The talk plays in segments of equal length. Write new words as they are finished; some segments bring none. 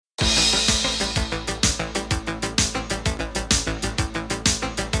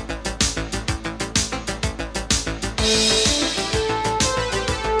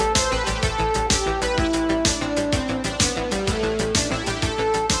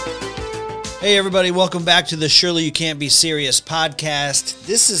Hey everybody, welcome back to the Surely You Can't Be Serious podcast.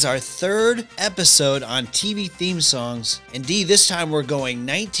 This is our third episode on TV theme songs. Indeed, this time we're going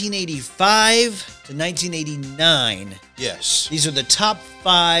 1985 to 1989. Yes. These are the top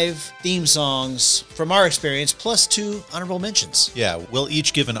 5 theme songs from our experience, plus 2 honorable mentions. Yeah, we'll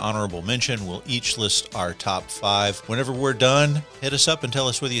each give an honorable mention. We'll each list our top 5. Whenever we're done, hit us up and tell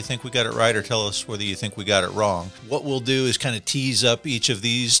us whether you think we got it right or tell us whether you think we got it wrong. What we'll do is kind of tease up each of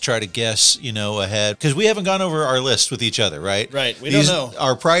these, try to guess, ahead. Because we haven't gone over our list with each other, right? Right, we don't know.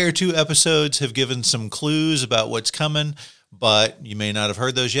 Our prior 2 episodes have given some clues about what's coming, but you may not have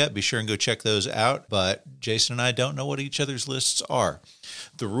heard those yet. Be sure and go check those out. But Jason and I don't know what each other's lists are.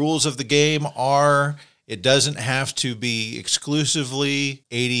 The rules of the game are it doesn't have to be exclusively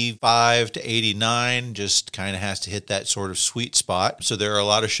 85 to 89, just kind of has to hit that sort of sweet spot. So there are a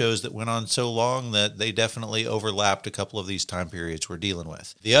lot of shows that went on so long that they definitely overlapped a couple of these time periods we're dealing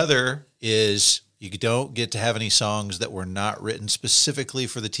with. The other is you don't get to have any songs that were not written specifically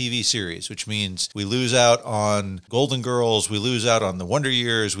for the TV series, which means we lose out on Golden Girls, we lose out on The Wonder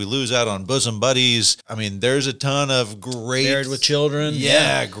Years, we lose out on Bosom Buddies. I mean, there's a ton of great... Married with Children.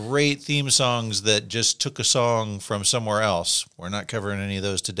 Yeah, great theme songs that just took a song from somewhere else. We're not covering any of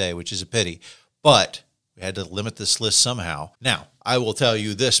those today, which is a pity. But we had to limit this list somehow. Now, I will tell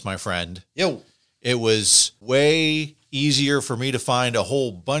you this, my friend. It was way easier for me to find a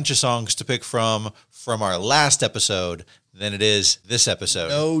whole bunch of songs to pick from our last episode than it is this episode.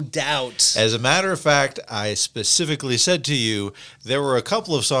 No doubt. As a matter of fact, I specifically said to you, there were a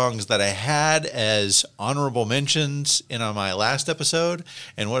couple of songs that I had as honorable mentions in on my last episode,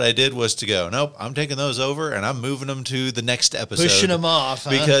 and what I did was to go, nope, I'm taking those over, and I'm moving them to the next episode. Pushing them off, huh?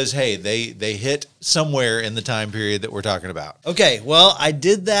 Because, hey, they hit somewhere in the time period that we're talking about. Okay, well, I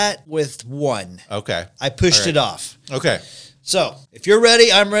did that with one. Okay. I pushed it off. Okay. So, if you're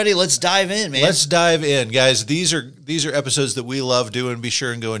ready, I'm ready. Let's dive in, man. Let's dive in, guys. These are episodes that we love doing. Be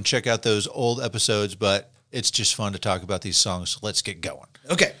sure and go and check out those old episodes, but it's just fun to talk about these songs. So let's get going.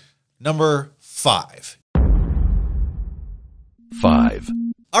 Okay. Number 5. 5.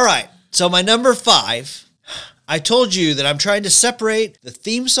 All right. So my number 5, I told you that I'm trying to separate the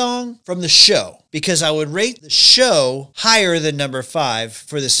theme song from the show because I would rate the show higher than number 5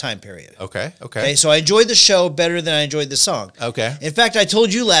 for this time period. Okay. Okay, so I enjoyed the show better than I enjoyed the song. Okay. In fact, I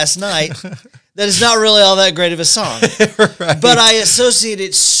told you last night that it's not really all that great of a song. Right. But I associate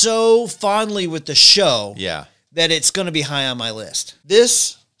it so fondly with the show that it's going to be high on my list.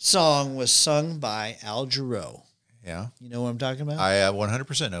 This song was sung by Al Jarreau. Yeah. You know what I'm talking about? I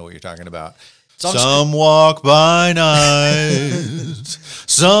 100% know what you're talking about. Song's Some walk by night,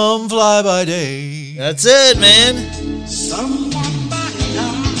 some fly by day. That's it, man. Some walk by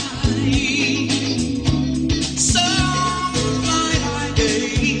night, some fly by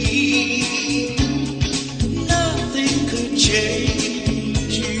day. Nothing could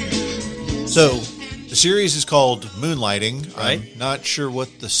change you. So the series is called Moonlighting. Right. I'm not sure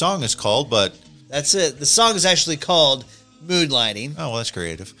what the song is called, but... That's it. The song is actually called Moonlighting. Oh, well, that's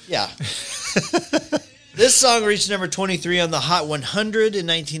creative. Yeah. This song reached number 23 on the Hot 100 in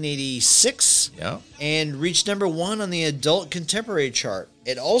 1986. Yeah. And reached number 1 on the Adult Contemporary chart.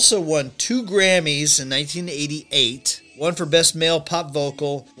 It also won 2 Grammys in 1988. One for Best Male Pop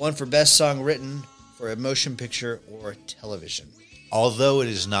Vocal, one for Best Song Written for a Motion Picture or Television. Although it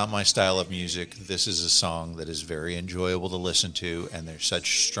is not my style of music, this is a song that is very enjoyable to listen to, and there's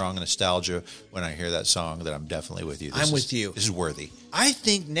such strong nostalgia when I hear that song that I'm definitely with you. I'm with you. This is worthy. I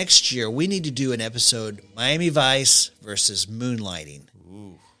think next year we need to do an episode, Miami Vice versus Moonlighting.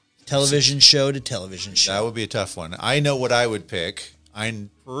 Ooh. Television show to television show. That would be a tough one. I know what I would pick. I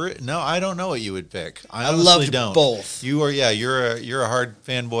don't know what you would pick. I honestly loved don't. both. You're a hard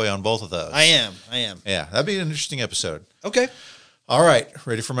fanboy on both of those. I am. Yeah, that'd be an interesting episode. Okay. All right,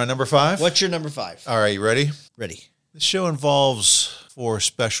 ready for my number 5? What's your number 5? All right, you ready? Ready. This show involves 4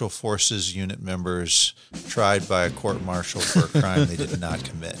 Special Forces unit members tried by a court-martial for a crime they did not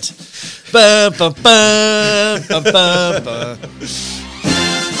commit. Bum, bum, bum, bum, bum, bum.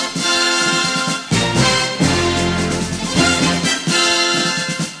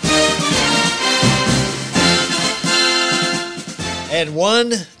 And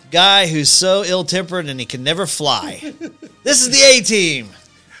one guy who's so ill-tempered and he can never fly. This is the A-Team.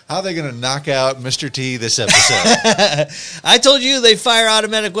 How are they going to knock out Mr. T this episode? I told you they fire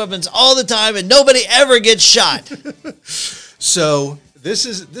automatic weapons all the time and nobody ever gets shot. So this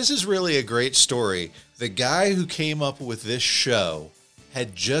is really a great story. The guy who came up with this show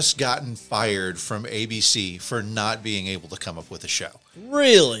had just gotten fired from ABC for not being able to come up with a show.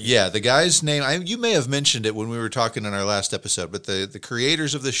 Really? Yeah, the guy's name, you may have mentioned it when we were talking in our last episode, but the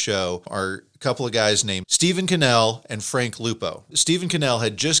creators of the show are a couple of guys named Stephen Cannell and Frank Lupo. Stephen Cannell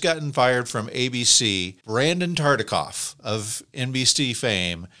had just gotten fired from ABC. Brandon Tartikoff of NBC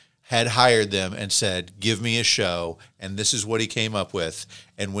fame had hired them and said, give me a show, and this is what he came up with.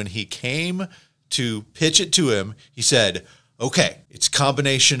 And when he came to pitch it to him, he said, okay, it's a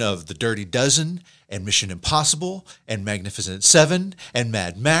combination of The Dirty Dozen and Mission Impossible and Magnificent Seven and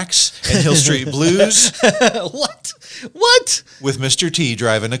Mad Max and Hill Street Blues What? with Mr. T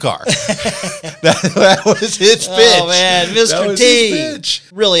driving a car. that was his pitch. Oh, man, That Mr. was T. his pitch.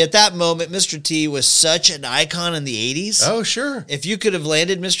 Really, at that moment, Mr. T was such an icon in the 80s. Oh, sure. If you could have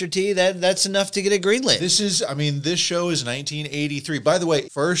landed Mr. T, that's enough to get a greenlit. This show is 1983. By the way,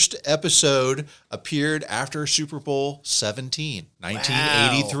 first episode appeared after Super Bowl 17,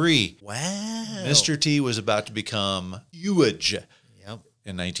 1983. Wow. Mr. T was about to become huge Yep,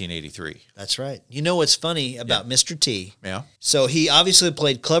 in 1983. that's right. You know what's funny about Mr. T? Yeah. So he obviously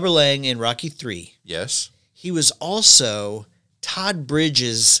played Clubber Lang in Rocky 3. Yes. He was also Todd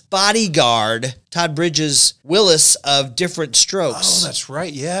Bridges' bodyguard, Todd Bridges Willis of Different Strokes. Oh, that's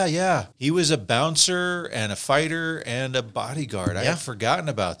right. Yeah. He was a bouncer and a fighter and a bodyguard. I Yeah. had forgotten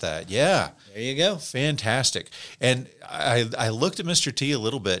about that. Yeah. There you go. Fantastic. And I looked at Mr. T a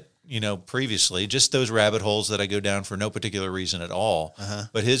little bit, previously, just those rabbit holes that I go down for no particular reason at all.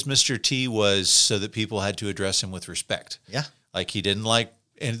 But his Mr. T was so that people had to address him with respect. Yeah. Like he didn't like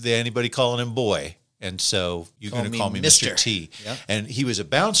anybody calling him boy. And so you're going to call me Mr. T. Yep. And he was a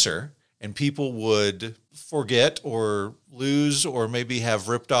bouncer, and people would forget or lose or maybe have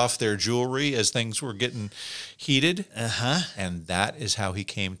ripped off their jewelry as things were getting heated. And that is how he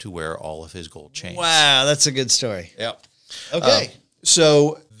came to wear all of his gold chains. Wow, that's a good story. Yep. Okay.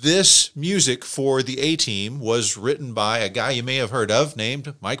 So this music for the A-Team was written by a guy you may have heard of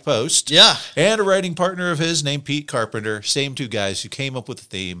named Mike Post. Yeah. And a writing partner of his named Pete Carpenter. Same two guys who came up with the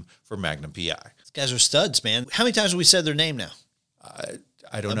theme for Magnum P.I. These guys are studs, man. How many times have we said their name now?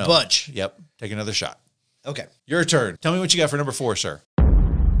 I don't know. A bunch. Yep. Take another shot. Okay. Your turn. Tell me what you got for number 4, sir.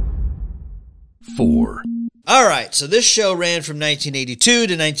 4, All right, so this show ran from 1982 to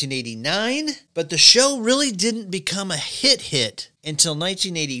 1989, but the show really didn't become a hit until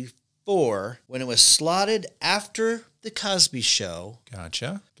 1984 when it was slotted after The Cosby Show,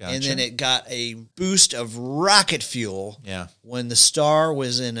 Gotcha. and then it got a boost of rocket fuel Yeah. when the star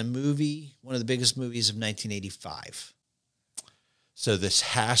was in a movie, one of the biggest movies of 1985. So this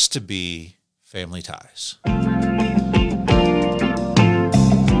has to be Family Ties.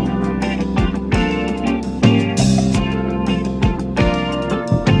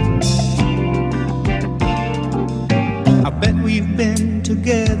 I bet we've been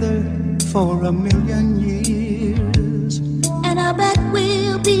together for a million years. And I bet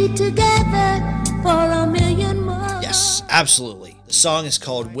we'll be together for a million more. Yes, absolutely. The song is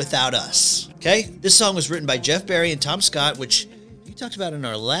called Without Us. Okay? This song was written by Jeff Barry and Tom Scott, which we talked about in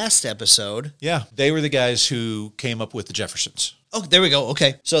our last episode. Yeah. They were the guys who came up with the Jeffersons. Oh, there we go.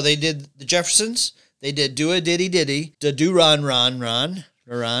 Okay. So they did the Jeffersons. They did Do a Diddy Diddy, Da Do Ron Ron Ron,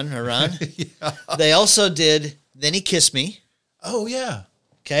 Ron. They also did Then He Kissed Me. Oh, yeah.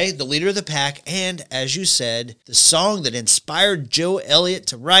 Okay. The Leader of the Pack. And as you said, the song that inspired Joe Elliott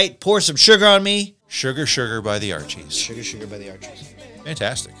to write Pour Some Sugar on Me. Sugar, Sugar by the Archies. Sugar, Sugar by the Archies.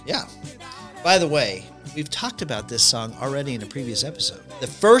 Fantastic. Yeah. By the way, we've talked about this song already in a previous episode. The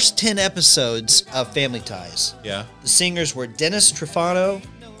first 10 episodes of Family Ties, Yeah. the singers were Dennis Trufano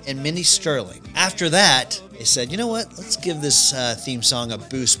and Mindy Sterling. After that, they said, you know what? Let's give this theme song a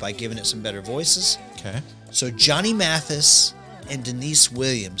boost by giving it some better voices. Okay. So Johnny Mathis and Denise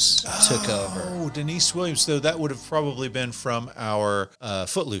Williams took over. Oh, Denise Williams. So that would have probably been from our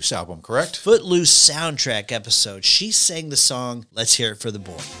Footloose album, correct? Footloose soundtrack episode. She sang the song Let's Hear It for the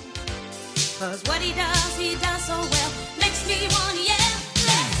Boy. Cause what he does so well. Makes me want to yell.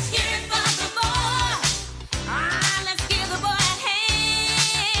 Let's hear it for the boy. Ah, let's give the boy a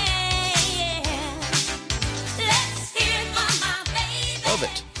hand. Let's hear it for my baby. Love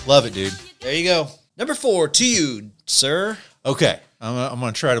it. Love it, dude. There you go. Number 4 to you, sir. Okay. I'm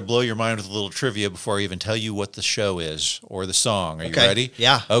going to try to blow your mind with a little trivia before I even tell you what the show is or the song. Are you Okay. ready?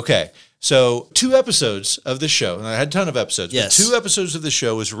 Yeah. Okay. So 2 episodes of the show, and I had a ton of episodes. Yes. But 2 episodes of the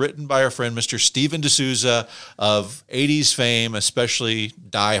show was written by our friend, Mr. Steven D'Souza of 80s fame, especially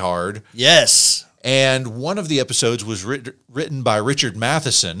Die Hard. Yes. And one of the episodes was written by Richard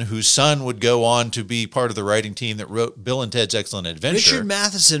Matheson, whose son would go on to be part of the writing team that wrote Bill and Ted's Excellent Adventure. Richard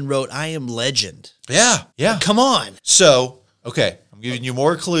Matheson wrote I Am Legend. Yeah. Come on. So Okay, I'm giving you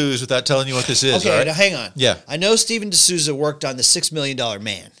more clues without telling you what this is. Okay, all right? now hang on. Yeah. I know Steven D'Souza worked on the $6 Million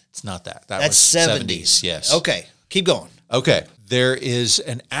Man. It's not that. That's was 70s. Yes. Okay, keep going. Okay. There is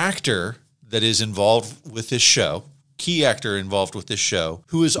an actor that is involved with this show, key actor involved with this show,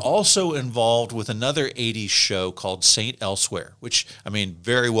 who is also involved with another 80s show called Saint Elsewhere, which, I mean,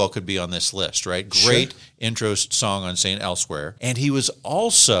 very well could be on this list, right? Great intro song on Saint Elsewhere. And he was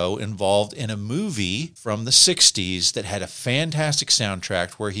also involved in a movie from the 60s that had a fantastic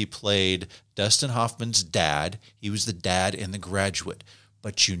soundtrack where he played Dustin Hoffman's dad. He was the dad in The Graduate.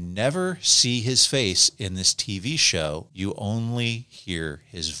 But you never see his face in this TV show. You only hear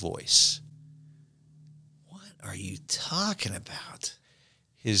his voice. What are you talking about?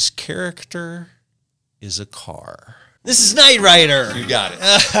 His character is a car. This is Knight Rider. You got it.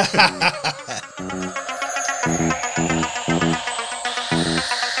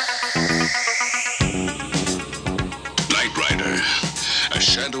 Knight Rider, a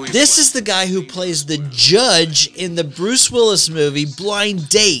shadowy... This is the guy who plays the judge in the Bruce Willis movie Blind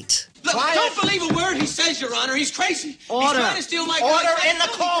Date. Look, don't believe a word he says, Your Honor. He's crazy. Order. He's trying to steal my Order gun. in the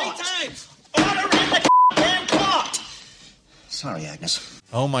court. 3 times. Order in the damn court! Sorry, Agnes.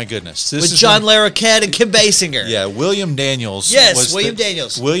 Oh my goodness. This With is John when- Larroquette and Kim Basinger. Yeah, William Daniels. Yes, was William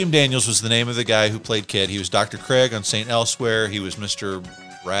Daniels. William Daniels was the name of the guy who played Kid. He was Dr. Craig on St. Elsewhere. He was Mr.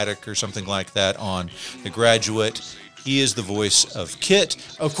 Braddock or something like that on The Graduate. He is the voice of Kit.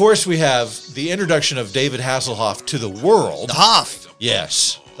 Of course, we have the introduction of David Hasselhoff to the world. The Hoff.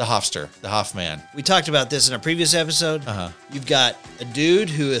 Yes, the Hofster, the Hoffman. We talked about this in our previous episode. You've got a dude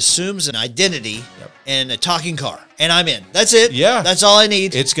who assumes an identity and a talking car. And I'm in. That's it. Yeah. That's all I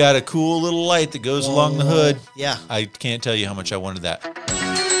need. It's got a cool little light that goes along the hood. Yeah. I can't tell you how much I wanted that.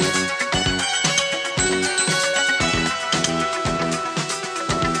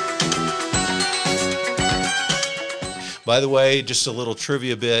 By the way, just a little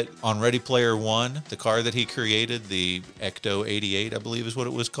trivia bit on Ready Player One, the car that he created, the Ecto 88, I believe is what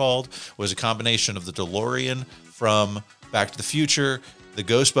it was called, was a combination of the DeLorean from Back to the Future, the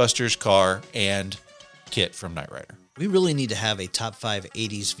Ghostbusters car, and Kit from Knight Rider. We really need to have a top 5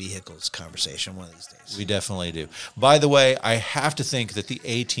 80s vehicles conversation one of these days. We definitely do. By the way, I have to think that the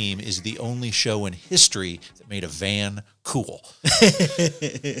A-Team is the only show in history that made a van cool.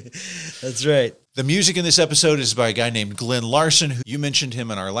 That's right. The music in this episode is by a guy named Glenn Larson, who you mentioned him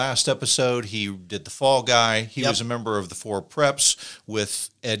in our last episode. He did The Fall Guy. He was a member of the Four Preps with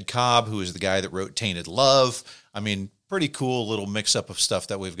Ed Cobb, who is the guy that wrote Tainted Love. I mean, pretty cool little mix-up of stuff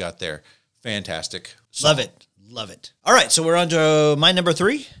that we've got there. Fantastic song. Love it. Love it. All right, so we're on to my number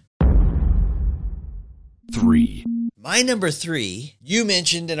 3. 3. My number 3, you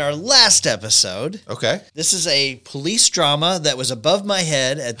mentioned in our last episode. Okay. This is a police drama that was above my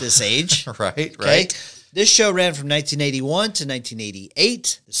head at this age. Right, Okay. right. This show ran from 1981 to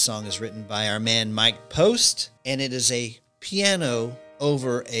 1988. This song is written by our man Mike Post, and it is a piano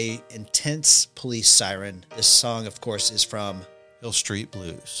over a intense police siren. This song, of course, is from Hill Street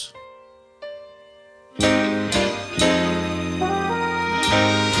Blues.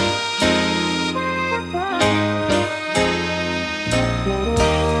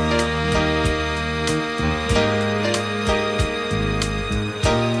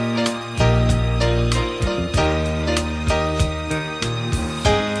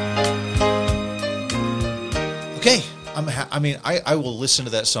 Okay. I will listen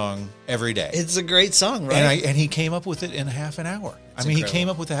to that song every day. It's a great song, right? And he came up with it in half an hour. He incredible. came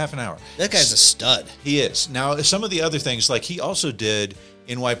up with a half an hour. That guy's a stud. He is. Now, some of the other things, like he also did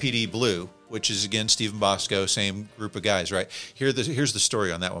NYPD Blue, which is, again, Stephen Bosco, same group of guys, right? Here's the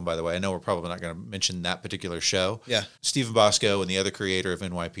story on that one, by the way. I know we're probably not going to mention that particular show. Yeah. Stephen Bosco and the other creator of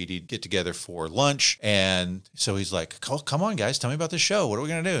NYPD get together for lunch. And so he's like, come on, guys, tell me about this show. What are we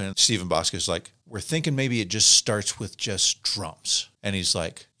going to do? And Stephen Bosco's like, we're thinking maybe it just starts with just drums. And he's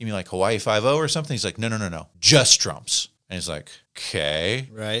like, you mean like Hawaii Five-0 or something? He's like, no, just drums. And he's like, okay.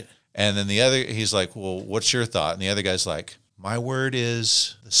 Right. And then he's like, well, what's your thought? And the other guy's like, my word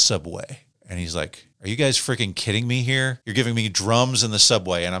is the subway. And he's like, are you guys freaking kidding me here? You're giving me drums in the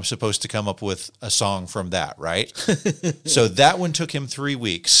subway, and I'm supposed to come up with a song from that, right? So that one took him 3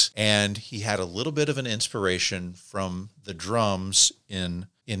 weeks, and he had a little bit of an inspiration from the drums in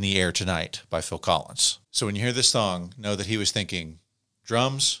the Air Tonight by Phil Collins. So when you hear this song, know that he was thinking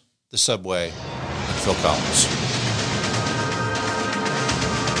drums, the subway, and Phil Collins.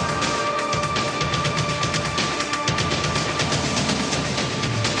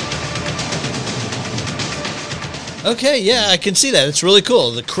 Okay, yeah, I can see that. It's really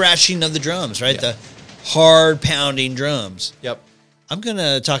cool. The crashing of the drums, right? Yeah. The hard pounding drums. Yep. I'm going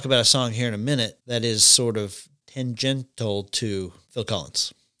to talk about a song here in a minute that is sort of tangential to Phil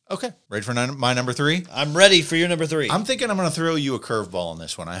Collins. Okay. Ready for my number 3? I'm ready for your number 3. I'm thinking I'm going to throw you a curveball on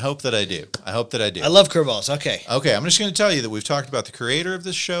this one. I hope that I do. I love curveballs. Okay. Okay, I'm just going to tell you that we've talked about the creator of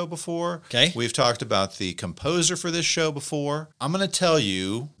this show before. Okay. We've talked about the composer for this show before. I'm going to tell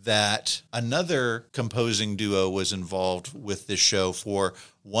you that another composing duo was involved with this show for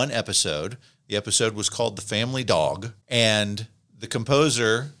one episode. The episode was called The Family Dog, and the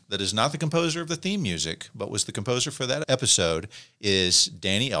composer that is not the composer of the theme music, but was the composer for that episode, is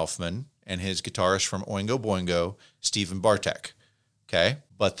Danny Elfman and his guitarist from Oingo Boingo, Stephen Bartek. Okay?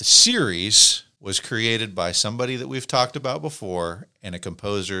 But the series was created by somebody that we've talked about before and a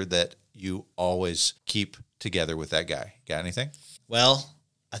composer that you always keep together with that guy. Got anything? Well,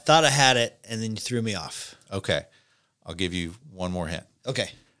 I thought I had it, and then you threw me off. Okay. I'll give you one more hint.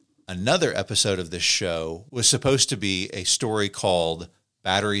 Okay. Another episode of this show was supposed to be a story called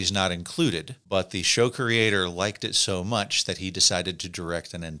Batteries Not Included, but the show creator liked it so much that he decided to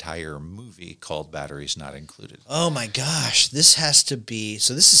direct an entire movie called Batteries Not Included. Oh my gosh, this has to be,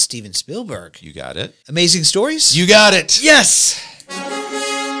 so this is Steven Spielberg. You got it? Amazing Stories? You got it! Yes!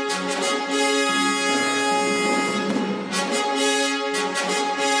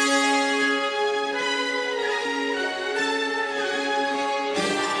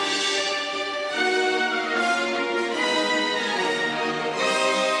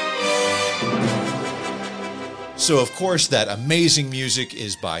 So, of course, that amazing music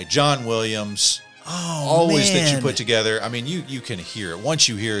is by John Williams. Oh, Always man. that you put together. I mean, you can hear it. Once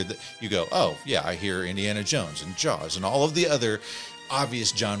you hear that, you go, oh, yeah, I hear Indiana Jones and Jaws and all of the other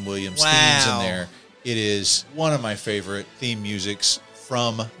obvious John Williams themes in there. It is one of my favorite theme musics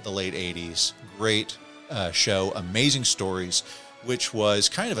from the late 80s. Great show, amazing stories, which was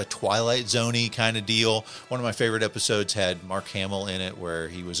kind of a Twilight Zone-y kind of deal. One of my favorite episodes had Mark Hamill in it, where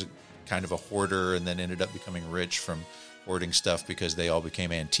he was kind of a hoarder and then ended up becoming rich from hoarding stuff because they all became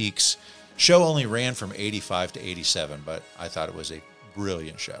antiques. Show only ran from 85 to 87, but I thought it was a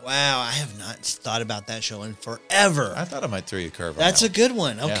brilliant show. Wow, I have not thought about that show in forever. I thought I might throw you a curve. That's on a that good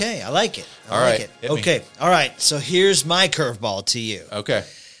one. Okay, Yeah. I like it. I All like right, it. hit me. Okay, all right. So here's my curveball to you. one. Okay.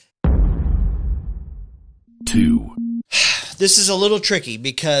 2, This is a little tricky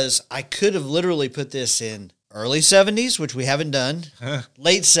because I could have literally put this in early 70s, which we haven't done,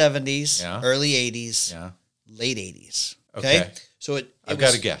 late 70s, Yeah. early 80s, Yeah. late 80s. Okay? Okay. So it I've was-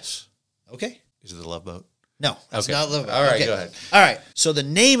 got a guess. Okay. Is it the Love Boat? No, that's Okay. not Love Boat. All right, Okay. go ahead. All right. So the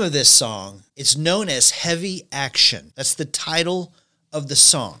name of this song, it's known as Heavy Action. That's the title of the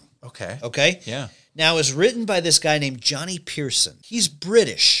song. Okay. Okay? Yeah. Now, it was written by this guy named Johnny Pearson. He's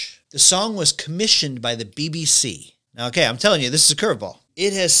British. The song was commissioned by the BBC. Now, okay, I'm telling you, this is a curveball.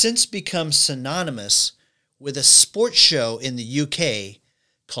 It has since become synonymous with a sports show in the UK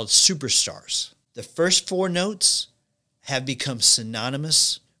called Superstars. The first 4 notes have become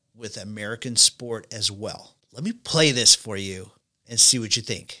synonymous with American sport as well. Let me play this for you and see what you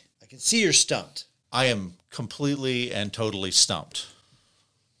think. I can see you're stumped. I am completely and totally stumped.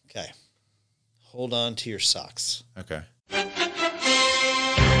 Okay. Hold on to your socks. Okay.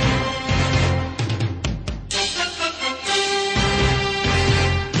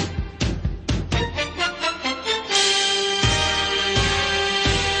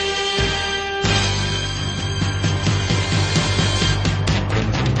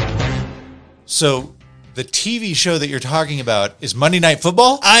 So the TV show that you're talking about is Monday Night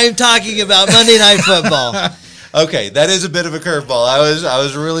Football? I'm talking about Monday Night Football. Okay, that is a bit of a curveball. I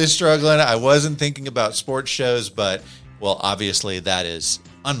was really struggling. I wasn't thinking about sports shows, but well, obviously that is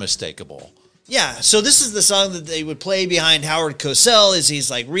unmistakable. Yeah, so this is the song that they would play behind Howard Cosell as he's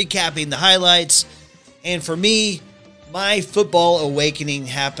like recapping the highlights. And for me, my football awakening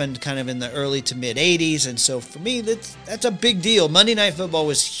happened kind of in the early to mid 80s. And so for me, that's a big deal. Monday Night Football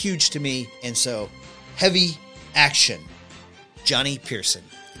was huge to me. And so Heavy Action, Johnny Pearson.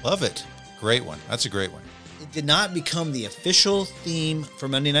 Love it. Great one. That's a great one. It did not become the official theme for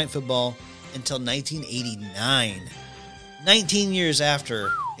Monday Night Football until 1989, 19 years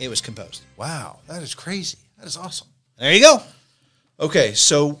after it was composed. Wow, that is crazy. That is awesome. There you go. Okay,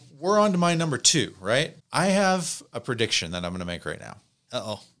 so we're on to my number 2, right? I have a prediction that I'm going to make right now.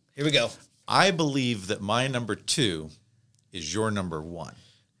 Uh-oh. Here we go. I believe that my number 2 is your number 1.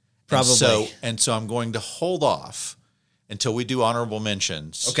 Probably. And so I'm going to hold off until we do honorable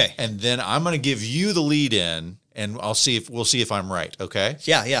mentions. Okay. And then I'm going to give you the lead in, and we'll see if I'm right. Okay.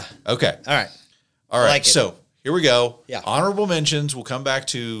 Yeah. Okay. All right. All right. like it. So here we go. Yeah. Honorable mentions. We'll come back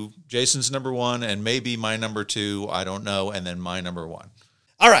to Jason's number 1 and maybe my number 2. I don't know. And then my number 1.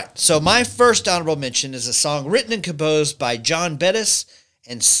 All right. So my first honorable mention is a song written and composed by John Bettis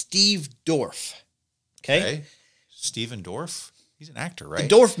and Steve Dorff. Okay. Stephen Dorff? He's an actor, right?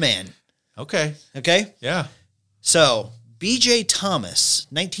 The Dorff Man. Okay. Okay? Yeah. So, B.J. Thomas,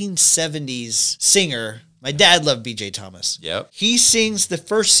 1970s singer. My dad loved B.J. Thomas. Yep. He sings the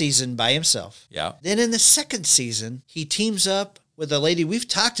first season by himself. Yeah. Then in the second season, he teams up with a lady we've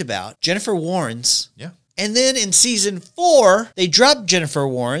talked about, Jennifer Warnes. Yeah. And then in season 4, they drop Jennifer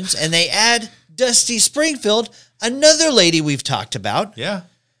Warnes and they add Dusty Springfield, another lady we've talked about. Yeah.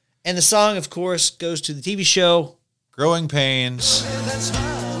 And the song, of course, goes to the TV show Growing Pains.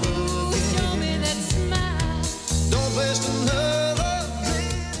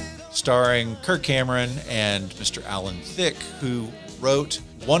 Starring Kirk Cameron and Mr. Alan Thicke, who wrote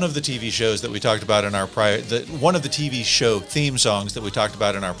one of the TV shows that we talked about in our one of the TV show theme songs that we talked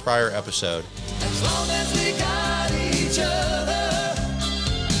about in our prior episode. As long as we got each other,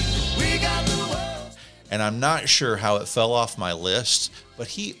 we got the world. And I'm not sure how it fell off my list, but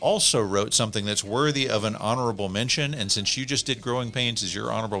he also wrote something that's worthy of an honorable mention. And since you just did Growing Pains as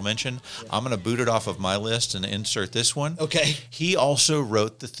your honorable mention, I'm going to boot it off of my list and insert this one. Okay. He also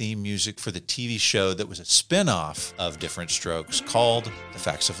wrote the theme music for the TV show that was a spin-off of Different Strokes called The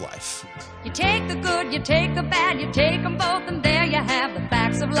Facts of Life. You take the good, you take the bad, you take them both, and there you have the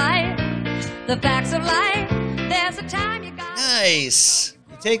facts of life. The facts of life. There's a time you got. Nice.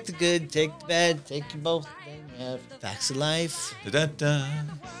 You take the good, take the bad, take them both. Then you have facts of life. Da-da-da.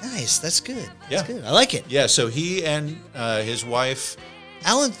 Nice. That's good. That's Yeah. good. I like it. Yeah, so he and his wife,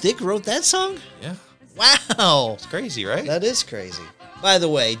 Alan Thicke wrote that song? yeah, Wow. it's crazy, right? That is crazy. By the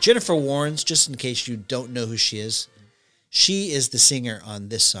way, Jennifer Warnes, just in case you don't know who she is the singer on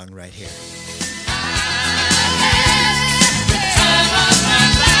this song right here.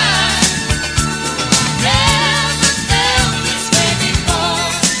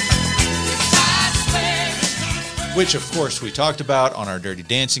 Which, of course, we talked about on our Dirty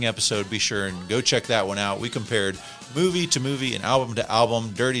Dancing episode. Be sure and go check that one out. We compared movie to movie and album to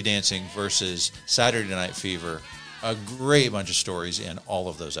album, Dirty Dancing versus Saturday Night Fever. A great bunch of stories in all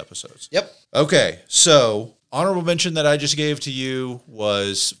of those episodes. Yep. Okay, so honorable mention that I just gave to you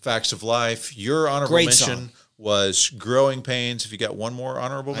was Facts of Life. Your honorable Great mention song. was Growing Pains. Have you got one more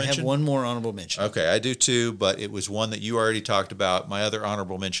honorable I mention? have one more honorable mention. Okay, I do too, but it was one that you already talked about. My other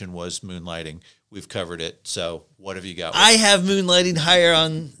honorable mention was Moonlighting. We've covered it. So what have you got? I have Moonlighting higher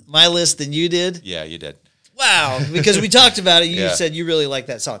on my list than you did. Yeah, you did. Wow. Because we talked about it. You Yeah. said you really like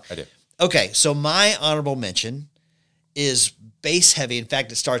that song. I did. Okay. So my honorable mention is bass heavy. In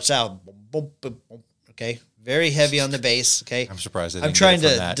fact, it starts out, boom, boom, boom, boom, okay, very heavy on the bass. Okay. I'm surprised I I'm didn't trying get it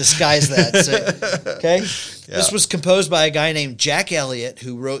to from that. disguise that. So, okay. Yeah. This was composed by a guy named Jack Elliott,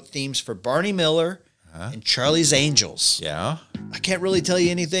 who wrote themes for Barney Miller and Charlie's Angels. Yeah. I can't really tell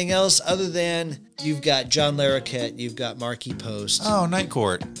you anything else other than you've got John Larroquette, you've got Marquis Post. Oh, Night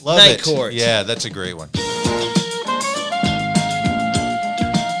Court. Love Night it. Court. Yeah, that's a great one.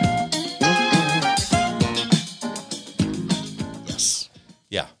 Yes.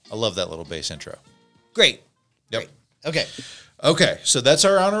 Yeah, I love that little bass intro. Great. Yep. Great. Okay. Okay, so that's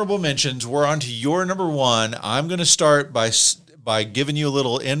our honorable mentions. We're on to your number one. I'm going to start by giving you a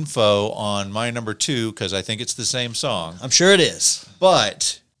little info on my number two because I think it's the same song. I'm sure it is.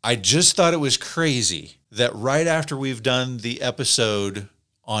 But I just thought it was crazy that right after we've done the episode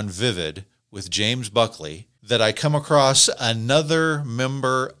on Vivid with James Buckley, that I come across another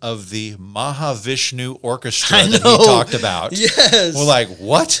member of the Mahavishnu Orchestra I that know. he talked about. Yes. We're like,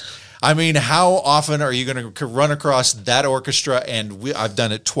 what? I mean, how often are you going to run across that orchestra? And I've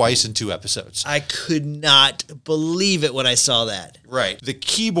done it twice in 2 episodes. I could not believe it when I saw that. Right. The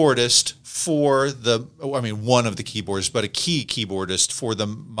keyboardist for one of the keyboardists, but a key keyboardist for the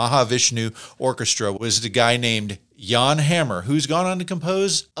Mahavishnu Orchestra was the guy named Jan Hammer, who's gone on to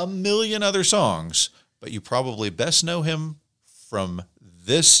compose a million other songs. But you probably best know him from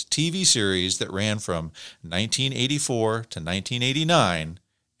this TV series that ran from 1984 to 1989.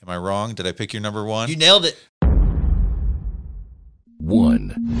 Am I wrong? Did I pick your number one? You nailed it.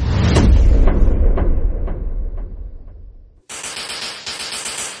 1.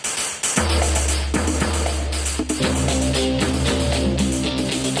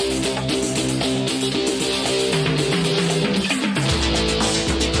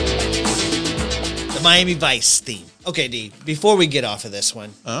 The Miami Vice theme. Okay, D, before we get off of this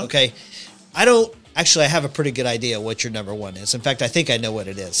one, Uh-huh. okay, I have a pretty good idea what your number one is. In fact, I think I know what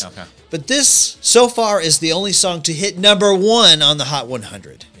it is. Okay. But this, so far, is the only song to hit number one on the Hot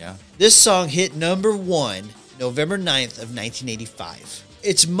 100. Yeah. This song hit number one November 9th of 1985.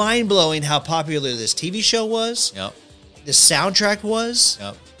 It's mind-blowing how popular this TV show was, Yep. the soundtrack was.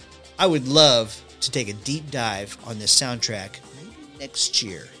 Yep. I would love to take a deep dive on this soundtrack maybe next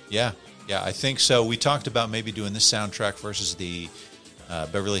year. Yeah. Yeah, I think so. We talked about maybe doing this soundtrack versus the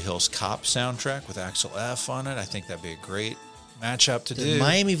Beverly Hills Cop soundtrack with Axel F on it. I think that'd be a great matchup to The do.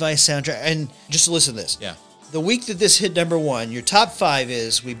 Miami Vice soundtrack. And just listen to this. Yeah. The week that this hit number one, your top 5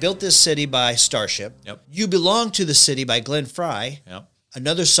 is We Built This City by Starship. Yep. You Belong to the City by Glenn Frey. Yep.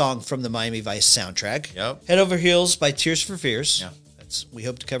 Another song from the Miami Vice soundtrack. Yep. Head Over Heels by Tears for Fears. Yeah. We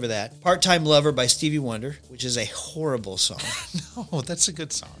hope to cover that. Part-Time Lover by Stevie Wonder, which is a horrible song. Oh, that's a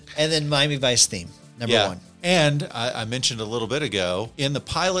good song. And then Miami Vice theme, number one. And I mentioned a little bit ago, in the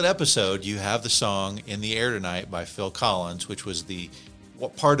pilot episode, you have the song In the Air Tonight by Phil Collins, which was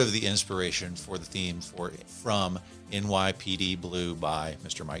part of the inspiration for the theme from NYPD Blue by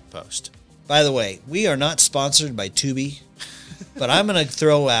Mr. Mike Post. By the way, we are not sponsored by Tubi, but I'm going to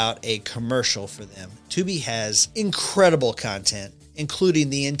throw out a commercial for them. Tubi has incredible content, including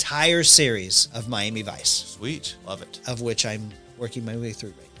the entire series of Miami Vice, Sweet. Love it. of which I'm working my way through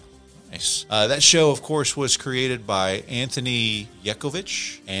right now. Nice. That show, of course, was created by Anthony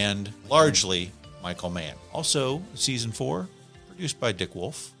Yekovich and largely Michael Mann. Also, season 4, produced by Dick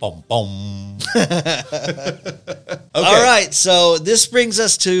Wolf. Boom, boom. Okay. All right, so this brings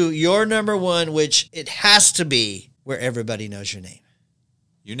us to your number one, which it has to be Where Everybody Knows Your Name.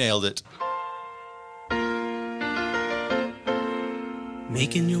 You nailed it.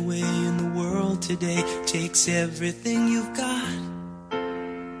 Making your way in the world today takes everything you've got.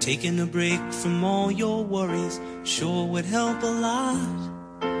 Taking a break from all your worries sure would help a lot.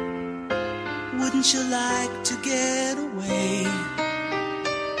 Wouldn't you like to get away?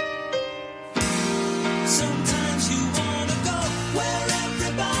 Sometimes you wanna go where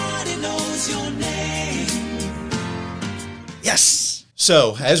everybody knows your name. Yes.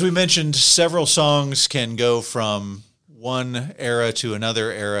 So, as we mentioned, several songs can go from one era to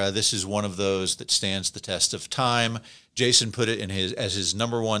another era. This is one of those that stands the test of time. Jason put it as his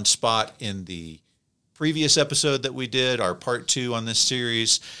number one spot in the previous episode that we did, our part 2 on this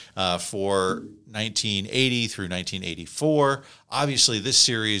series for 1980 through 1984. Obviously, this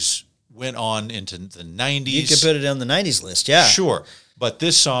series went on into the 90s. You could put it on the 90s list, yeah. Sure. But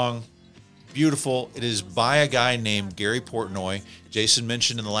this song, beautiful. It is by a guy named Gary Portnoy. Jason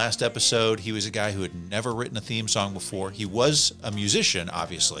mentioned in the last episode he was a guy who had never written a theme song before. He was a musician,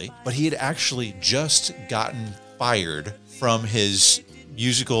 obviously, but he had actually just gotten fired from his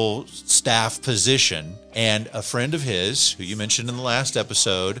musical staff position. And a friend of his, who you mentioned in the last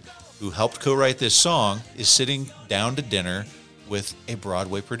episode, who helped co-write this song, is sitting down to dinner with a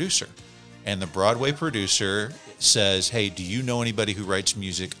Broadway producer. And the Broadway producer says, hey, do you know anybody who writes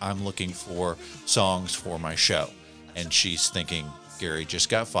music? I'm looking for songs for my show. And she's thinking, Gary just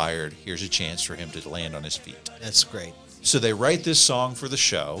got fired. Here's a chance for him to land on his feet. That's great. So they write this song for the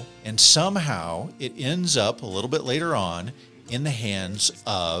show, and somehow it ends up a little bit later on in the hands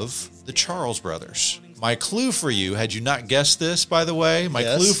of the Charles Brothers. My clue for you, had you not guessed this, by the way, my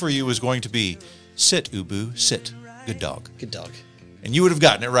clue for you was going to be, sit, Ubu, sit. Good dog. Good dog. And you would have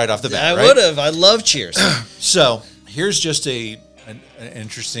gotten it right off the bat, I right? would have. I love Cheers. So here's just an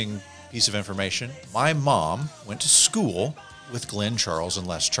interesting piece of information. My mom went to school with Glenn Charles and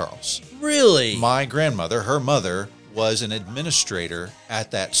Les Charles. Really? My grandmother, her mother, was an administrator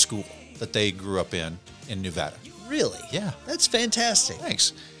at that school that they grew up in Nevada. Really? Yeah. That's fantastic.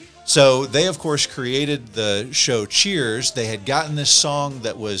 Thanks. So they, of course, created the show Cheers. They had gotten this song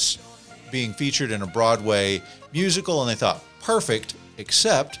that was being featured in a Broadway musical, and they thought, perfect,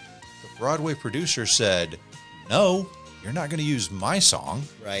 except the Broadway producer said, no, you're not going to use my song.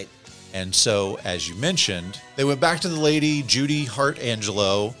 Right. And so, as you mentioned, they went back to the lady, Judy Hart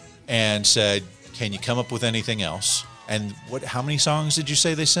Angelo, and said, can you come up with anything else? And how many songs did you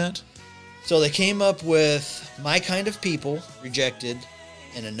say they sent? So they came up with My Kind of People, rejected,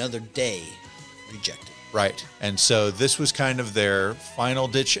 and Another Day, rejected. Right. And so this was kind of their final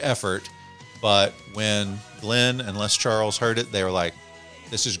ditch effort. But when Glenn and Les Charles heard it, they were like,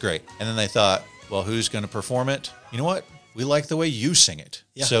 this is great. And then they thought, well, who's going to perform it? You know what? We like the way you sing it.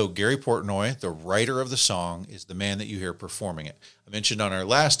 Yeah. So Gary Portnoy, the writer of the song, is the man that you hear performing it. I mentioned on our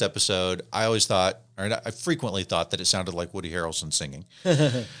last episode, I frequently thought that it sounded like Woody Harrelson singing.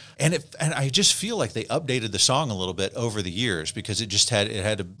 And I just feel like they updated the song a little bit over the years because it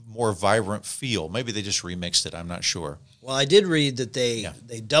had a more vibrant feel. Maybe they just remixed it. I'm not sure. Well, I did read that they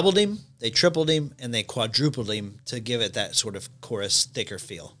doubled him, they tripled him, and they quadrupled him to give it that sort of chorus, thicker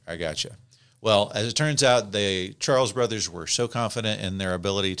feel. I gotcha. Well, as it turns out, the Charles Brothers were so confident in their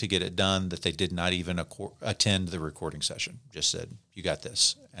ability to get it done that they did not even attend the recording session. Just said, you got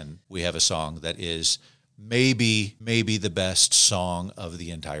this. And we have a song that is maybe the best song of the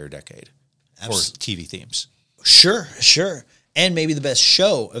entire decade for TV themes. Sure. and maybe the best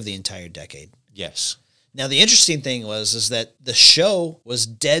show of the entire decade. Yes. Now, the interesting thing is that the show was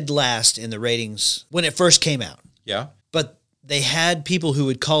dead last in the ratings when it first came out. Yeah. But they had people who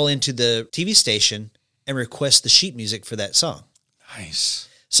would call into the TV station and request the sheet music for that song. Nice.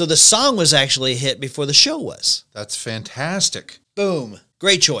 So the song was actually a hit before the show was. That's fantastic. Boom.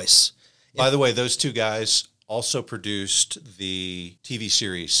 Great choice. By the way, those two guys also produced the TV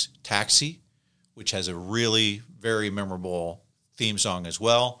series Taxi, which has a really very memorable theme song as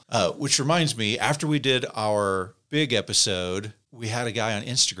well. Which reminds me, after we did our big episode, we had a guy on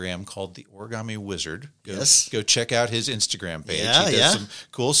Instagram called the Origami Wizard. Go check out his Instagram page. Yeah, he does some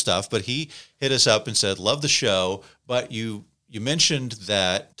cool stuff. But he hit us up and said, love the show, but you mentioned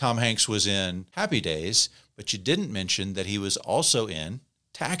that Tom Hanks was in Happy Days, but you didn't mention that he was also in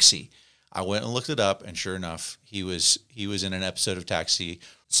Taxi. I went and looked it up, and sure enough, he was in an episode of Taxi,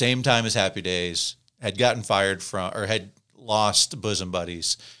 same time as Happy Days, had gotten fired from, or had lost bosom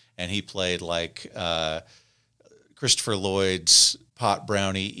buddies, and he played like Christopher Lloyd's pot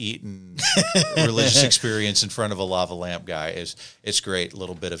brownie eating religious experience in front of a lava lamp guy. It's great. A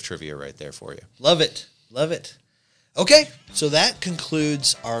little bit of trivia right there for you. Love it. Love it. Okay, so that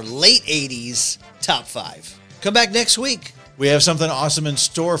concludes our late 80s top 5. Come back next week. We have something awesome in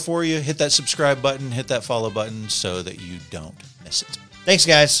store for you. Hit that subscribe button, hit that follow button so that you don't miss it. Thanks,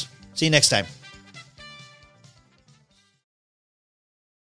 guys. See you next time.